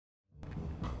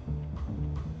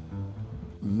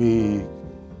me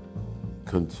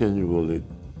continually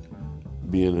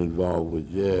being involved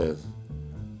with jazz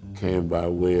came by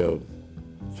way of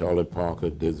Charlie Parker,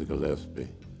 Dizzy Gillespie,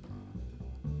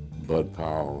 Bud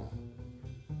Powell,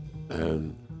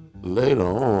 and later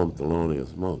on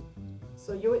Thelonious Monk.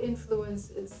 So your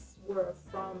influences were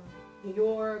from New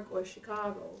York or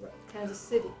Chicago, or Kansas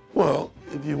City? Well,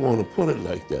 if you want to put it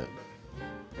like that.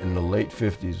 In the late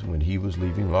 50s, when he was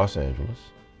leaving Los Angeles,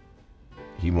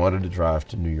 he wanted to drive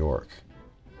to New York,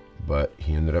 but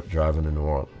he ended up driving to New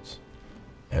Orleans.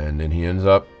 And then he ends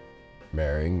up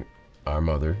marrying our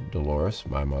mother, Dolores,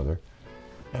 my mother.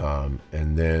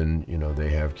 And then, you know, they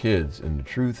have kids. And the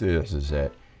truth is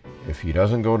that if he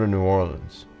doesn't go to New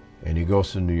Orleans and he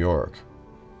goes to New York,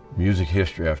 music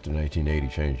history after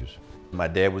 1980 changes. My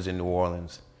dad was in New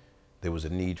Orleans. There was a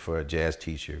need for a jazz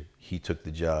teacher. He took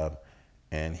the job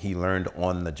and he learned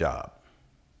on the job.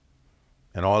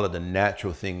 And all of the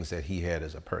natural things that he had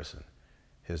as a person,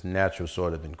 his natural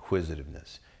sort of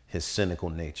inquisitiveness, his cynical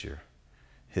nature,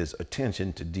 his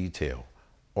attention to detail,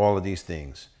 all of these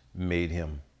things made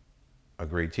him a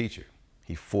great teacher.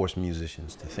 He forced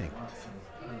musicians to think.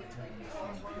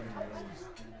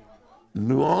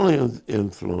 New Orleans'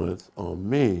 influence on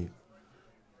me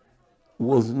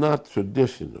was not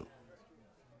traditional.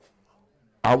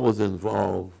 I was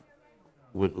involved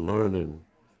with learning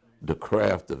the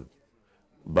craft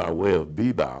by way of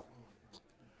bebop.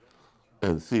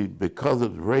 And see, because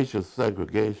of racial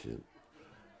segregation,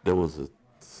 there was a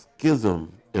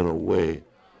schism in a way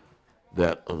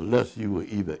that unless you were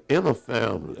either in a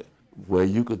family where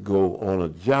you could go on a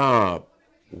job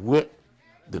with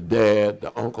the dad,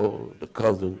 the uncle, the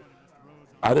cousin,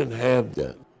 I didn't have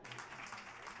that.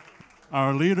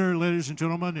 Our leader, ladies and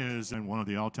gentlemen, is one of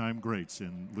the all-time greats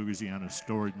in Louisiana's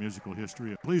storied musical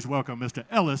history. Please welcome Mr.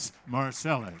 Ellis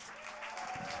Marsalis.